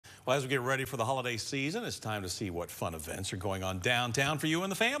Well, as we get ready for the holiday season, it's time to see what fun events are going on downtown for you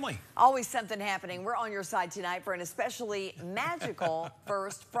and the family. Always something happening. We're on your side tonight for an especially magical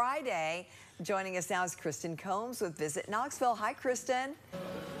First Friday. Joining us now is Kristen Combs with Visit Knoxville. Hi, Kristen.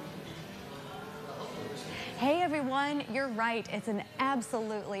 Hey everyone, you're right. It's an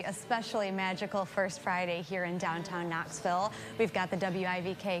absolutely especially magical First Friday here in downtown Knoxville. We've got the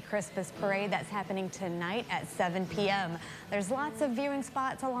WIVK Christmas Parade that's happening tonight at 7 p.m. There's lots of viewing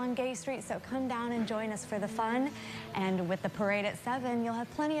spots along Gay Street, so come down and join us for the fun. And with the parade at 7, you'll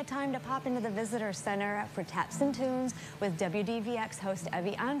have plenty of time to pop into the Visitor Center for Taps and Tunes with WDVX host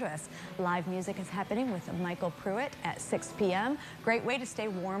Evie Andres. Live music is happening with Michael Pruitt at 6 p.m. Great way to stay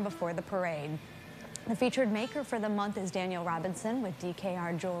warm before the parade. The featured maker for the month is Danielle Robinson with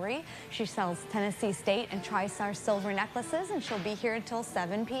DKR Jewelry. She sells Tennessee State and Tri-Star silver necklaces, and she'll be here until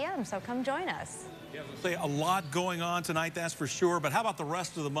 7 p.m., so come join us. Yeah, say a lot going on tonight, that's for sure. But how about the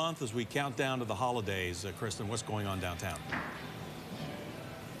rest of the month as we count down to the holidays? Kristen, what's going on downtown?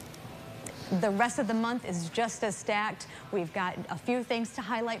 The rest of the month is just as stacked. We've got a few things to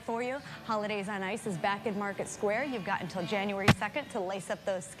highlight for you. Holidays on Ice is back in Market Square. You've got until January 2nd to lace up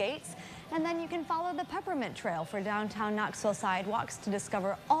those skates. And then you can follow the Peppermint Trail for downtown Knoxville sidewalks to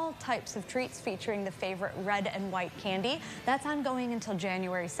discover all types of treats featuring the favorite red and white candy. That's ongoing until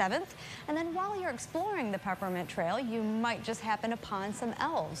January 7th. And then while you're exploring the Peppermint Trail, you might just happen upon some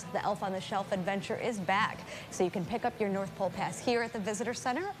elves. The Elf on the Shelf adventure is back. So you can pick up your North Pole Pass here at the Visitor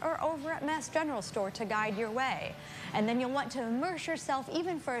Center or over at Mass General Store to guide your way. And then you'll want to immerse yourself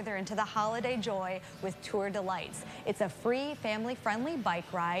even further into the holiday joy with Tour Delights. It's a free, family-friendly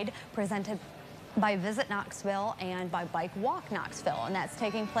bike ride presented by Visit Knoxville and by Bike Walk Knoxville, and that's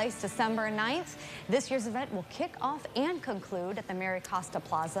taking place December 9th. This year's event will kick off and conclude at the Mary Costa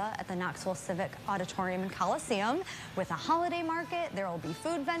Plaza at the Knoxville Civic Auditorium and Coliseum. With a holiday market, there will be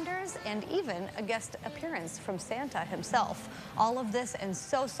food vendors and even a guest appearance from Santa himself. All of this and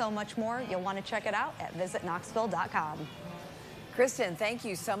so much more, you'll want to check it out at visitknoxville.com. Kristen, thank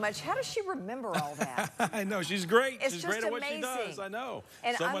you so much. How does she remember all that? I know, she's great. It's she's just great at what amazing. she does. I know.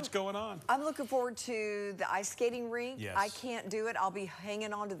 And so much going on. I'm looking forward to the ice skating rink. Yes. I can't do it. I'll be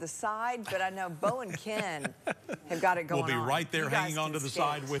hanging on to the side, but I know Bo and Ken have got it going on. We'll be right there You hanging guys onto can the skate.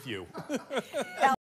 side with you.